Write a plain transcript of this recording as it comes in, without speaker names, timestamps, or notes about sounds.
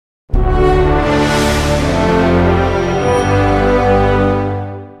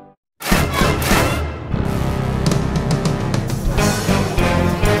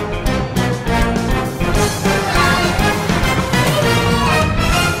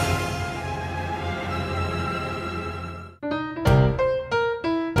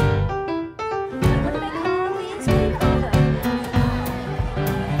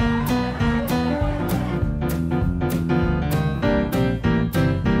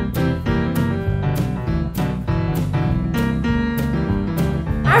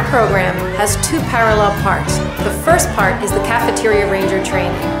program has two parallel parts. The first part is the Cafeteria Ranger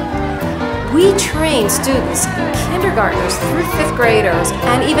training. We train students, kindergartners through 5th graders,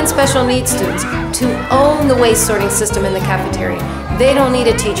 and even special needs students to own the waste sorting system in the cafeteria. They don't need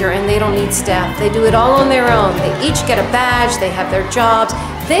a teacher and they don't need staff. They do it all on their own. They each get a badge, they have their jobs.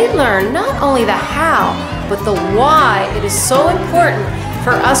 They learn not only the how, but the why it is so important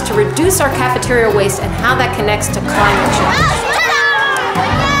for us to reduce our cafeteria waste and how that connects to climate change.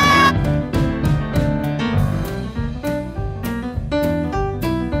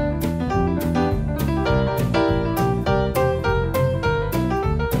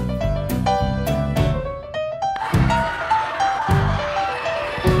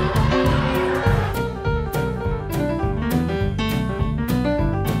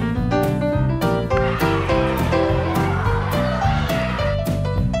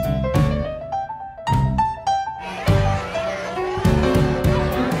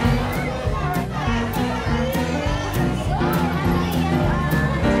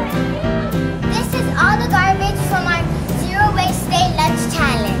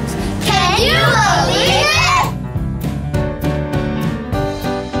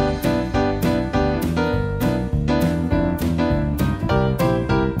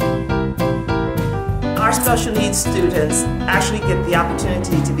 Our special needs students actually get the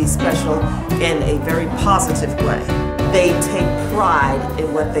opportunity to be special in a very positive way. They take pride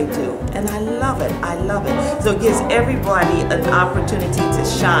in what they do, and I love it, I love it. So it gives everybody an opportunity to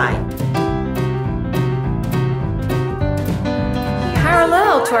shine.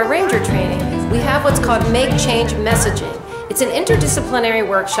 Parallel to our Ranger training, we have what's called Make Change Messaging. It's an interdisciplinary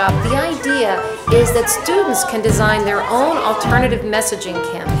workshop. The idea is that students can design their own alternative messaging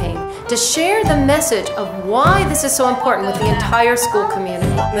campaign to share the message of why this is so important with the entire school community.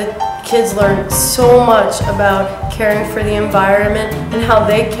 The kids learn so much about caring for the environment and how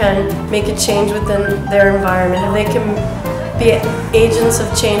they can make a change within their environment, and they can be agents of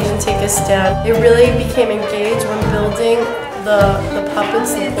change and take a stand. They really became engaged when building the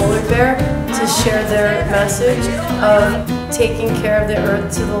puppets, the polar bear, to share their message of taking care of the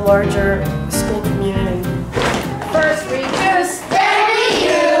earth to the larger school community. First reduce, then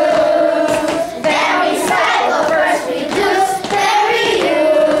reuse, then recycle. First reduce, then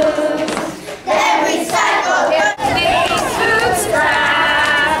reuse, then recycle. Making food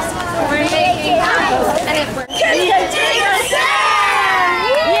scraps, we're making compost, and if we're dig a sand!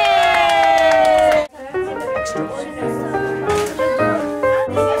 Yay!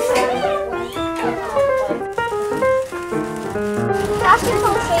 Plastic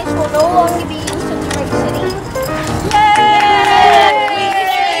food trays will no longer be used in New York City. Yay! We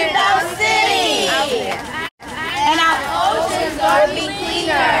saved our city! And our oceans are being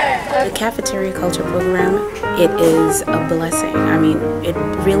cleaner! The Cafeteria Culture Program, it is a blessing. I mean, it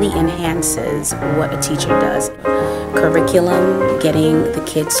really enhances what a teacher does. Curriculum, getting the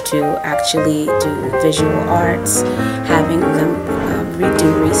kids to actually do visual arts, having them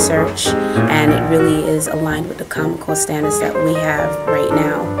do research, and it really is aligned with the Common Core standards that we have right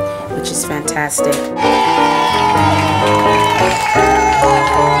now, which is fantastic.